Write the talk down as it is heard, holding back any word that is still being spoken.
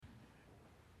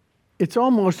It's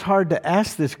almost hard to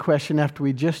ask this question after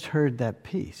we just heard that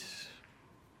piece.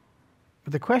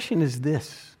 But the question is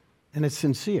this, and it's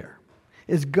sincere.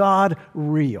 Is God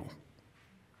real?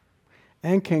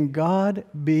 And can God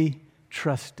be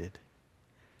trusted?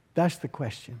 That's the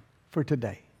question for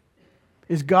today.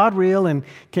 Is God real, and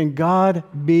can God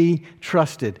be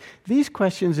trusted? These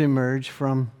questions emerge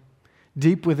from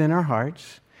deep within our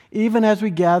hearts, even as we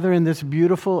gather in this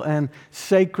beautiful and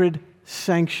sacred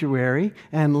sanctuary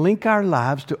and link our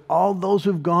lives to all those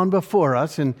who've gone before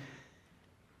us and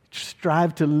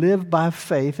strive to live by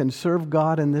faith and serve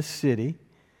God in this city.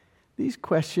 These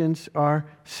questions are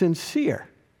sincere.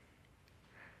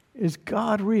 Is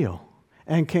God real?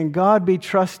 And can God be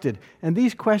trusted? And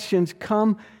these questions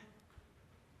come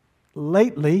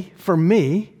lately for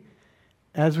me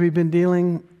as we've been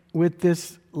dealing with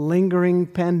this lingering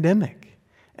pandemic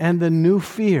and the new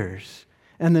fears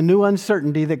and the new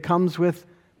uncertainty that comes with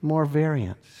more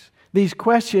variants. These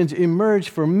questions emerge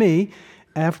for me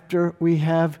after we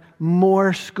have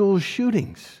more school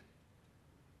shootings.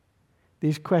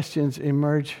 These questions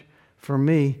emerge for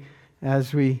me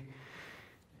as we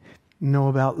know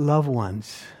about loved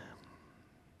ones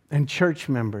and church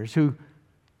members who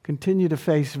continue to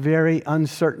face very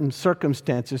uncertain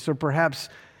circumstances, or perhaps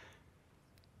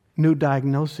new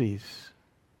diagnoses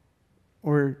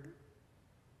or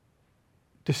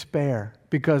despair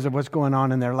because of what's going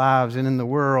on in their lives and in the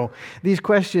world. These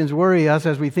questions worry us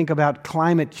as we think about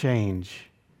climate change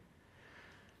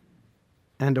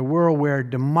and a world where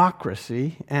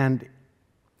democracy and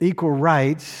equal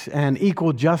rights and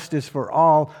equal justice for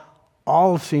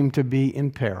all seem to be in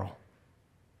peril.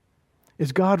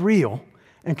 Is God real?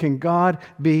 And can God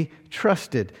be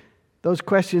trusted? Those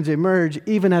questions emerge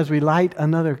even as we light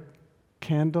another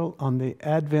candle on the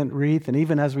Advent wreath, and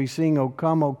even as we sing, O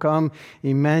come,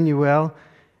 Emmanuel,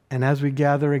 and as we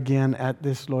gather again at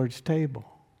this Lord's table.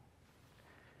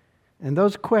 And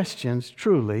those questions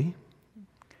truly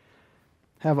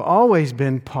have always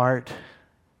been part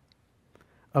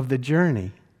of the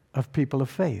journey of people of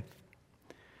faith.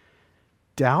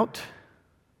 Doubt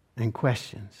and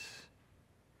questions.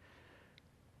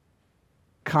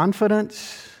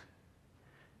 Confidence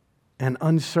and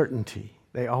uncertainty.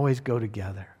 They always go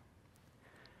together.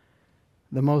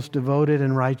 The most devoted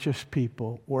and righteous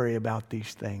people worry about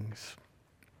these things.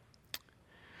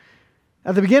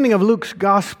 At the beginning of Luke's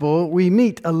gospel, we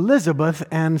meet Elizabeth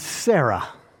and Zechariah.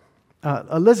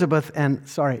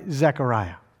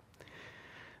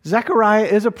 Zechariah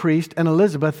is a priest, and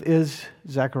Elizabeth is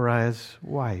Zechariah's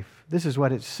wife. This is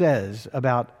what it says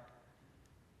about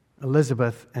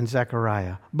Elizabeth and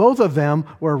Zechariah. Both of them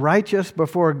were righteous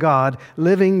before God,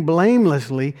 living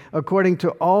blamelessly according to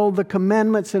all the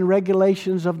commandments and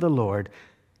regulations of the Lord.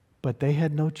 But they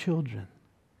had no children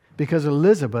because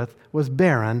Elizabeth was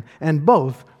barren, and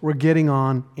both were getting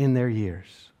on in their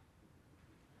years.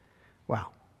 Wow.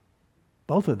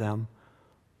 Both of them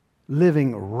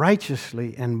living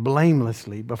righteously and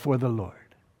blamelessly before the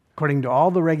Lord, according to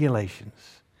all the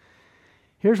regulations.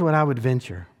 Here's what I would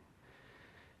venture.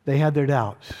 They had their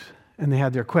doubts and they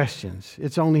had their questions.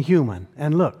 It's only human.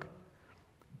 And look,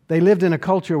 they lived in a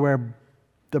culture where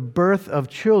the birth of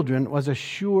children was a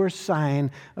sure sign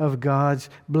of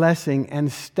God's blessing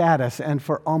and status. And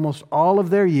for almost all of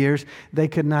their years, they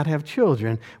could not have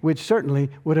children, which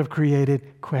certainly would have created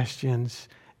questions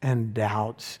and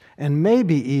doubts and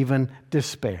maybe even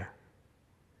despair.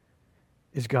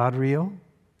 Is God real?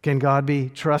 Can God be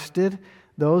trusted?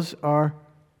 Those are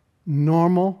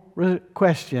normal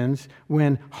questions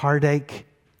when heartache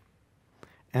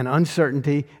and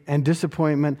uncertainty and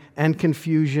disappointment and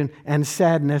confusion and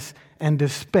sadness and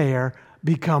despair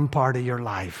become part of your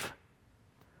life.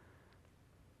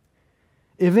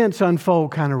 Events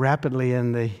unfold kind of rapidly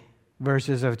in the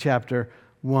verses of chapter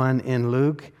 1 in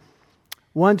Luke.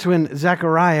 Once when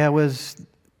Zechariah was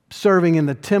serving in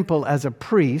the temple as a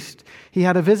priest, he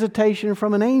had a visitation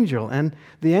from an angel, and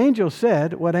the angel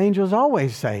said what angels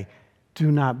always say,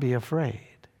 "Do not be afraid."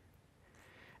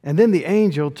 And then the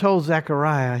angel told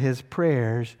Zechariah his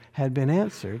prayers had been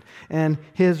answered, and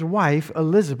his wife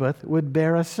Elizabeth would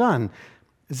bear a son.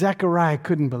 Zechariah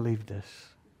couldn't believe this.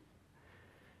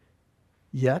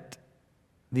 Yet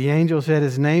the angel said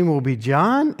his name will be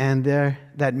John, and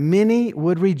that many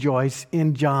would rejoice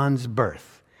in John's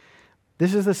birth.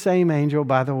 This is the same angel,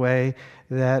 by the way,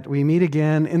 that we meet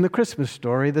again in the Christmas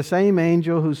story, the same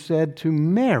angel who said to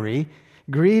Mary,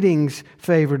 "Greetings,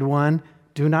 favored one,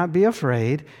 do not be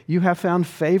afraid. You have found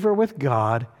favor with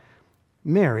God."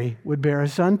 Mary would bear a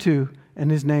son too,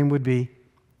 and his name would be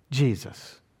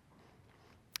Jesus.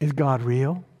 Is God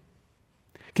real?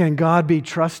 Can God be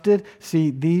trusted? See,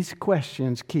 these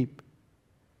questions keep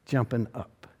jumping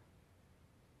up.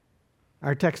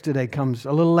 Our text today comes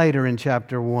a little later in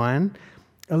chapter 1.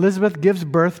 Elizabeth gives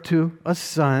birth to a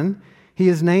son. He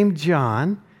is named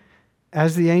John,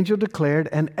 as the angel declared,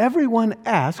 and everyone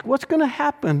asked, what's going to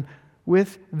happen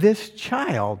with this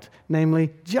child,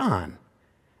 namely John?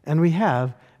 And we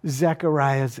have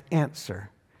Zechariah's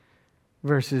answer,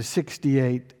 verses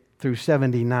 68 through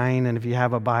 79. And if you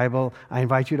have a Bible, I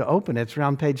invite you to open it. It's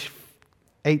around page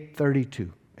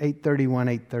 832, 831,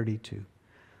 832.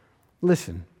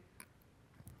 Listen.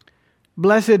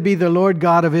 Blessed be the Lord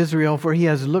God of Israel, for he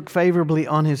has looked favorably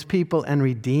on his people and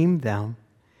redeemed them.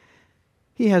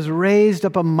 He has raised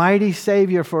up a mighty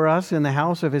Savior for us in the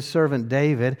house of his servant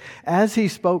David, as he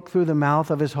spoke through the mouth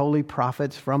of his holy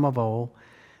prophets from of old,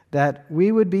 that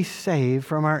we would be saved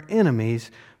from our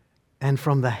enemies and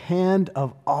from the hand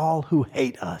of all who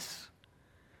hate us.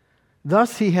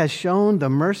 Thus he has shown the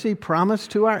mercy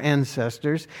promised to our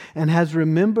ancestors and has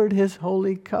remembered his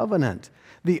holy covenant,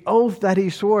 the oath that he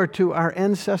swore to our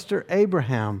ancestor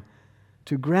Abraham,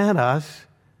 to grant us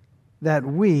that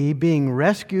we, being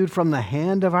rescued from the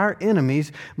hand of our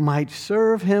enemies, might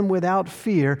serve him without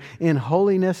fear in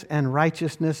holiness and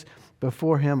righteousness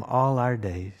before him all our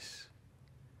days.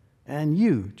 And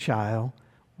you, child,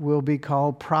 will be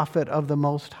called prophet of the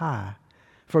Most High,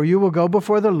 for you will go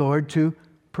before the Lord to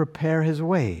prepare his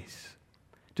ways,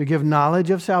 to give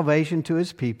knowledge of salvation to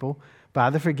his people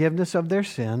by the forgiveness of their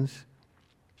sins,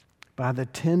 by the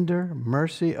tender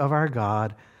mercy of our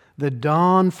God. The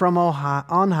dawn from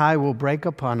on high will break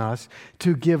upon us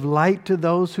to give light to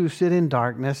those who sit in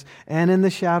darkness and in the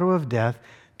shadow of death,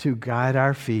 to guide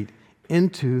our feet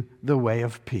into the way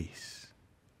of peace.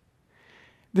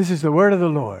 This is the word of the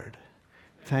Lord.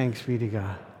 Thanks be to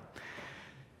God.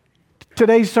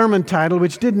 Today's sermon title,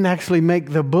 which didn't actually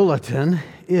make the bulletin,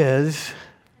 is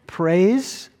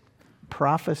Praise,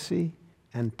 Prophecy,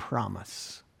 and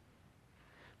Promise.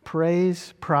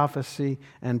 Praise, Prophecy,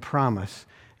 and Promise.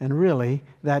 And really,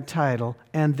 that title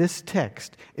and this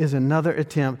text is another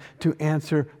attempt to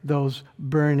answer those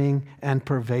burning and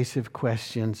pervasive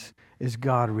questions. Is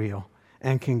God real?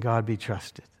 And can God be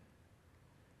trusted?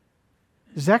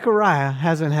 Zechariah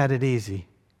hasn't had it easy.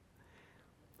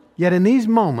 Yet in these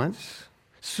moments,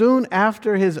 soon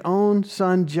after his own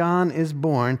son John is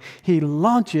born, he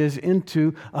launches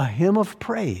into a hymn of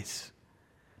praise.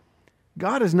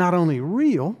 God is not only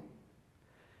real,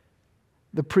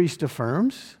 the priest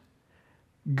affirms,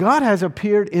 God has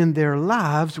appeared in their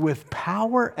lives with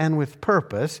power and with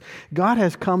purpose. God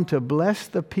has come to bless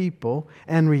the people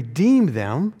and redeem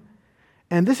them.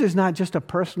 And this is not just a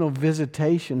personal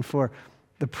visitation for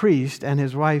the priest and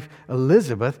his wife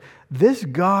Elizabeth. This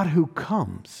God who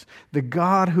comes, the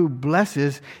God who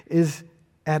blesses, is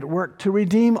at work to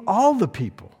redeem all the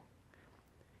people.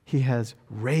 He has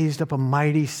raised up a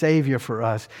mighty Savior for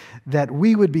us, that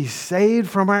we would be saved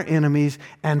from our enemies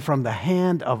and from the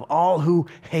hand of all who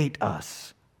hate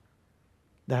us.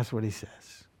 That's what he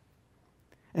says.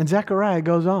 And Zechariah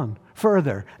goes on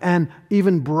further and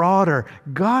even broader.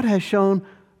 God has shown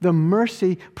the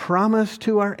mercy promised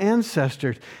to our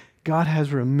ancestors. God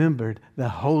has remembered the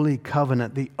holy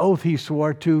covenant, the oath he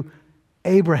swore to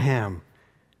Abraham,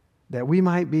 that we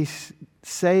might be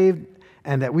saved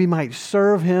and that we might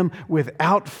serve him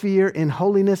without fear in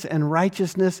holiness and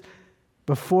righteousness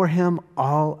before him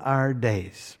all our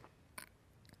days.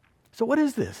 So what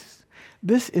is this?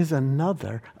 This is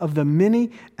another of the many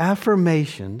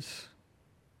affirmations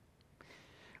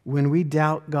when we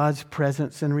doubt God's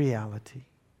presence and reality.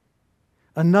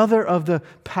 Another of the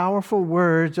powerful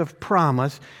words of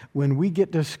promise when we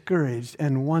get discouraged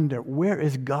and wonder, where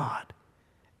is God?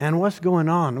 And what's going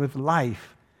on with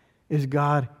life? Is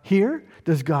God here?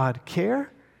 Does God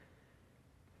care?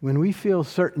 When we feel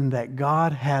certain that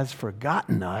God has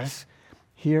forgotten us,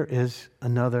 here is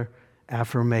another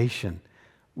affirmation.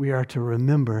 We are to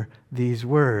remember these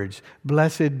words.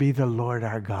 Blessed be the Lord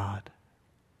our God.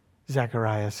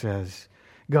 Zechariah says,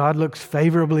 God looks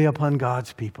favorably upon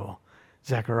God's people.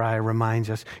 Zechariah reminds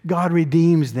us, God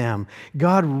redeems them.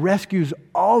 God rescues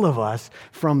all of us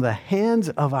from the hands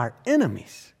of our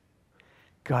enemies.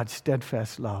 God's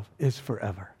steadfast love is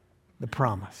forever. The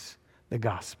promise, the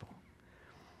gospel.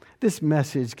 This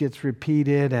message gets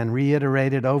repeated and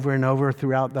reiterated over and over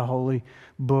throughout the holy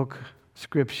book,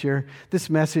 Scripture. This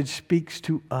message speaks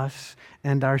to us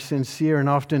and our sincere and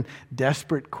often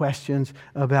desperate questions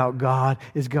about God.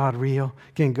 Is God real?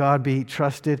 Can God be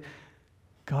trusted?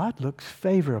 God looks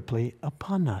favorably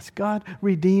upon us. God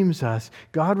redeems us.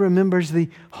 God remembers the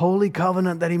holy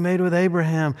covenant that he made with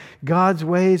Abraham. God's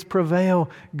ways prevail.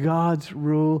 God's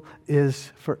rule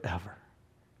is forever.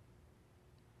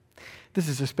 This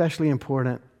is especially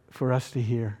important for us to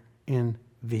hear in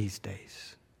these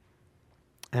days.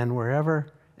 And wherever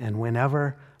and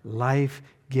whenever life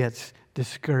gets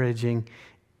discouraging,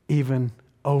 even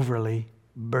overly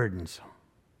burdensome.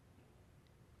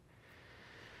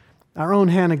 Our own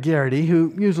Hannah Garrity,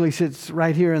 who usually sits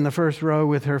right here in the first row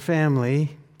with her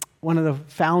family, one of the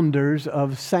founders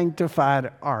of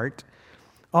Sanctified Art,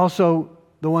 also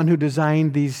the one who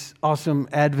designed these awesome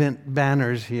Advent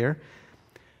banners here.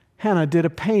 Hannah did a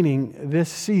painting this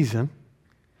season.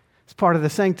 It's part of the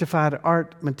Sanctified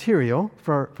Art material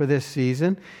for this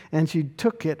season, and she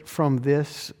took it from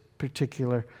this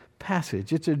particular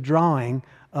passage. It's a drawing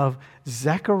of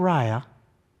Zechariah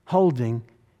holding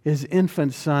his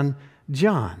infant son,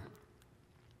 John.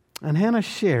 And Hannah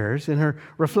shares in her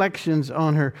reflections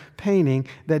on her painting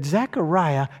that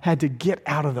Zechariah had to get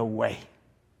out of the way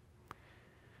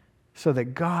so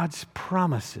that God's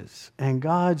promises and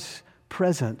God's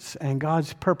presence and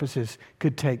God's purposes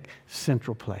could take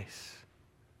central place.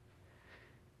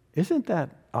 Isn't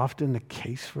that often the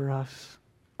case for us?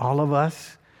 All of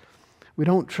us? We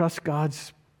don't trust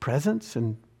God's presence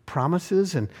and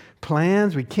promises and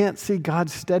plans. We can't see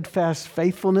God's steadfast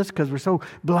faithfulness because we're so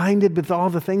blinded with all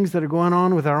the things that are going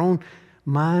on with our own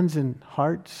minds and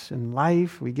hearts and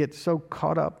life. We get so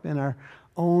caught up in our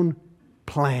own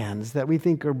plans that we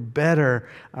think are better.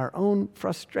 Our own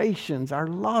frustrations, our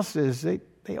losses, they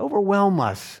overwhelm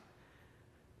us.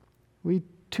 We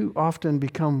too often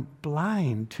become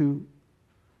blind to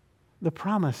the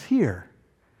promise here,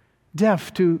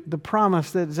 deaf to the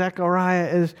promise that Zechariah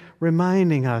is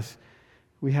reminding us.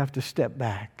 We have to step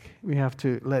back. We have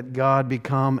to let God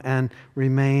become and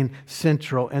remain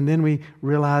central. And then we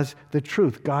realize the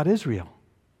truth. God is real.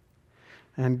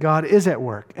 And God is at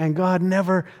work. And God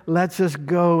never lets us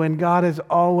go. And God is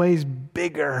always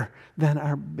bigger than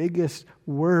our biggest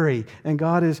worry. And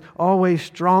God is always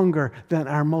stronger than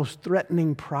our most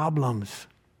threatening problems.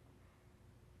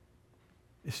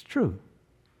 It's true.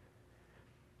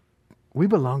 We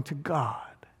belong to God,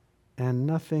 and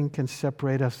nothing can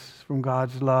separate us from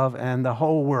God's love, and the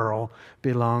whole world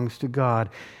belongs to God.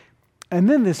 And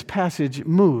then this passage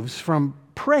moves from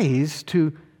praise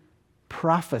to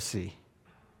prophecy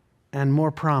and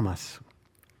more promise.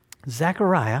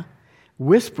 Zechariah,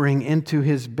 whispering into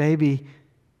his baby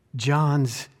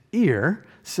John's ear,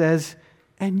 says,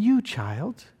 "And you,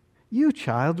 child,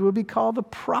 will be called the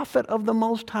prophet of the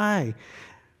Most High.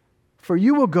 For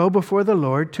you will go before the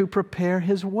Lord to prepare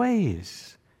His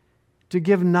ways, to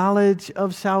give knowledge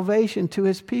of salvation to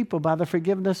His people by the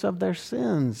forgiveness of their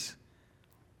sins."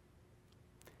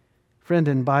 Friend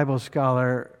and Bible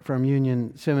scholar from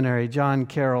Union Seminary, John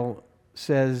Carroll,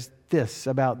 says this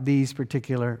about these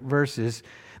particular verses.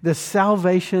 The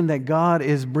salvation that God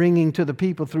is bringing to the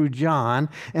people through John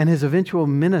and his eventual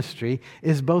ministry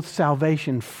is both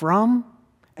salvation from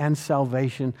and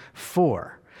salvation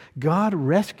for. God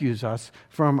rescues us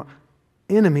from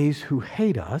enemies who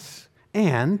hate us,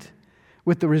 and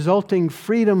with the resulting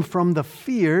freedom from the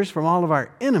fears from all of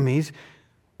our enemies,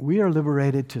 we are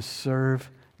liberated to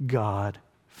serve God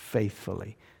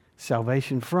faithfully.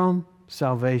 Salvation from,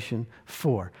 salvation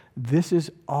for. This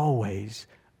is always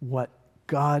what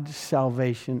God's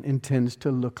salvation intends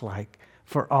to look like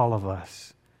for all of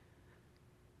us.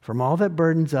 From all that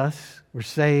burdens us, we're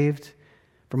saved.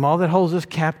 From all that holds us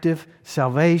captive,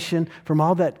 salvation. From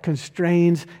all that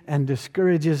constrains and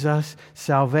discourages us,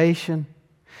 salvation.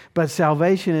 But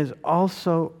salvation is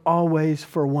also always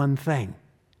for one thing.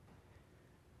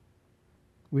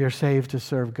 We are saved to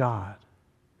serve God,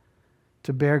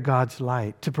 to bear God's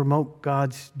light, to promote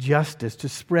God's justice, to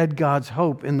spread God's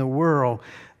hope in the world,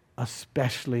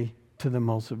 especially to the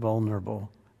most vulnerable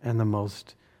and the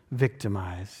most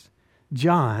victimized.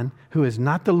 John, who is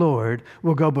not the Lord,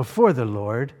 will go before the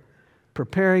Lord,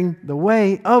 preparing the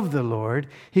way of the Lord.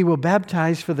 He will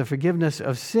baptize for the forgiveness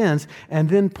of sins and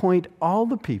then point all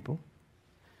the people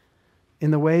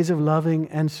in the ways of loving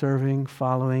and serving,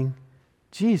 following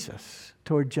Jesus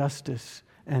toward justice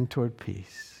and toward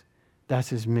peace. That's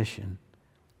his mission.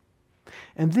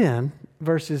 And then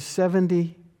verses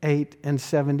 78 and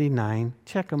 79,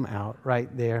 check them out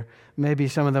right there. Maybe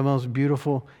some of the most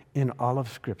beautiful in all of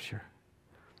Scripture.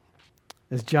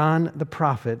 As John the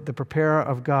prophet, the preparer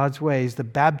of God's ways, the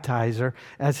baptizer,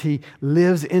 as he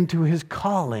lives into his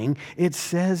calling, it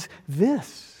says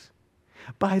this: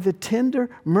 by the tender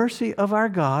mercy of our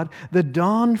God, the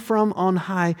dawn from on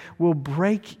high will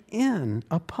break in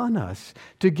upon us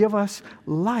to give us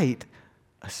light,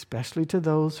 especially to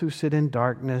those who sit in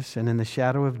darkness and in the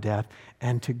shadow of death,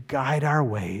 and to guide our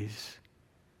ways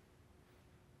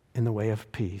in the way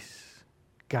of peace.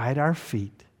 Guide our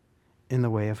feet in the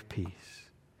way of peace.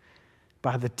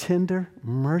 by the tender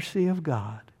mercy of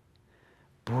God,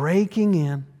 breaking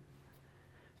in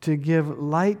to give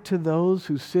light to those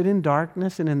who sit in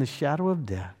darkness and in the shadow of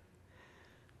death,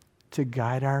 to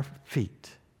guide our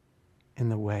feet in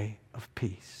the way of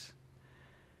peace.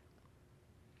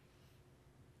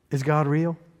 Is God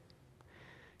real?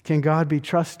 Can God be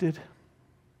trusted?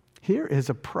 Here is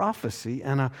a prophecy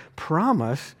and a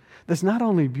promise that's not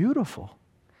only beautiful.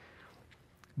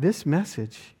 This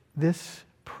message, this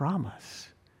promise,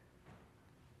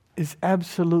 is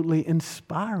absolutely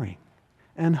inspiring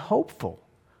and hopeful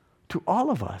to all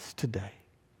of us today.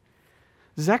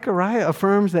 Zechariah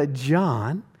affirms that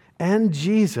John and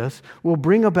Jesus will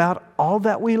bring about all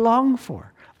that we long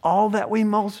for, all that we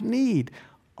most need,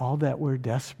 all that we're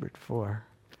desperate for.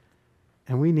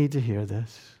 And we need to hear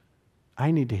this.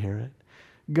 I need to hear it.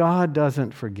 God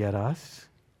doesn't forget us.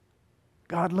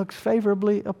 God looks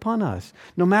favorably upon us.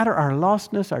 No matter our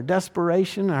lostness, our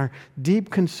desperation, our deep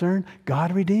concern,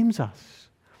 God redeems us.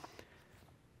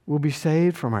 We'll be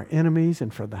saved from our enemies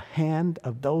and from the hand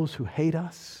of those who hate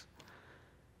us.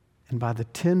 And by the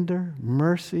tender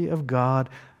mercy of God,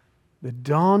 the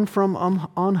dawn from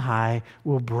on high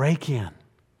will break in.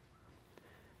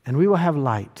 And we will have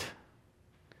light,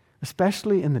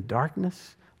 especially in the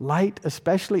darkness, light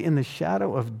especially in the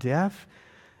shadow of death,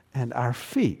 and our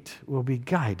feet will be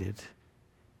guided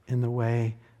in the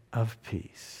way of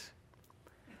peace.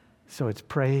 So it's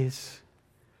praise,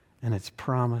 and it's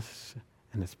promise,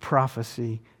 and it's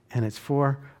prophecy, and it's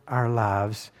for our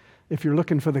lives. If you're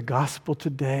looking for the gospel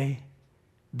today,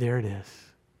 there it is.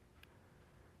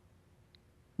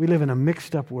 We live in a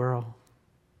mixed up world.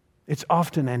 It's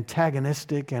often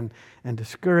antagonistic and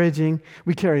discouraging.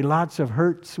 We carry lots of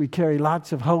hurts. We carry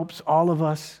lots of hopes, all of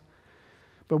us.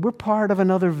 But we're part of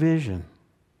another vision,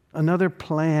 another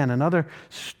plan, another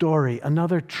story,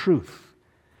 another truth.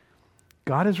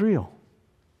 God is real,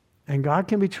 and God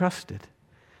can be trusted.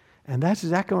 And that's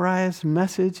Zechariah's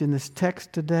message in this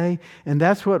text today, and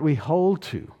that's what we hold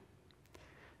to.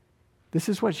 This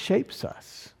is what shapes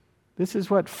us. This is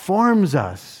what forms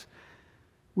us.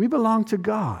 We belong to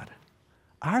God.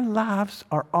 Our lives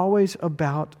are always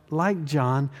about, like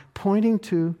John, pointing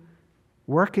to,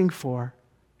 working for,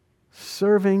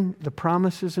 serving the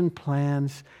promises and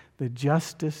plans, the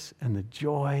justice and the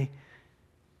joy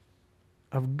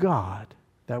of God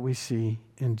that we see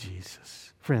in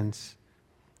Jesus. Friends,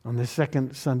 on the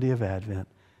second Sunday of Advent,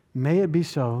 may it be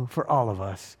so for all of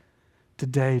us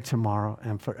today, tomorrow,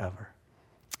 and forever.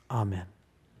 Amen.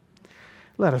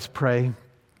 Let us pray.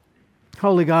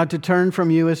 Holy God, to turn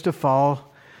from you is to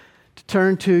fall. To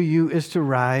turn to you is to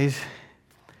rise.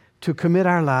 To commit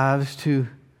our lives to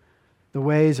the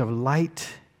ways of light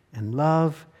and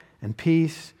love and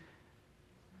peace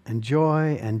and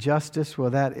joy and justice,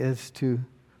 well, that is to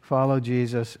follow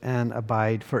Jesus and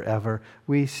abide forever.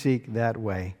 We seek that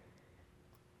way.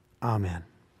 Amen.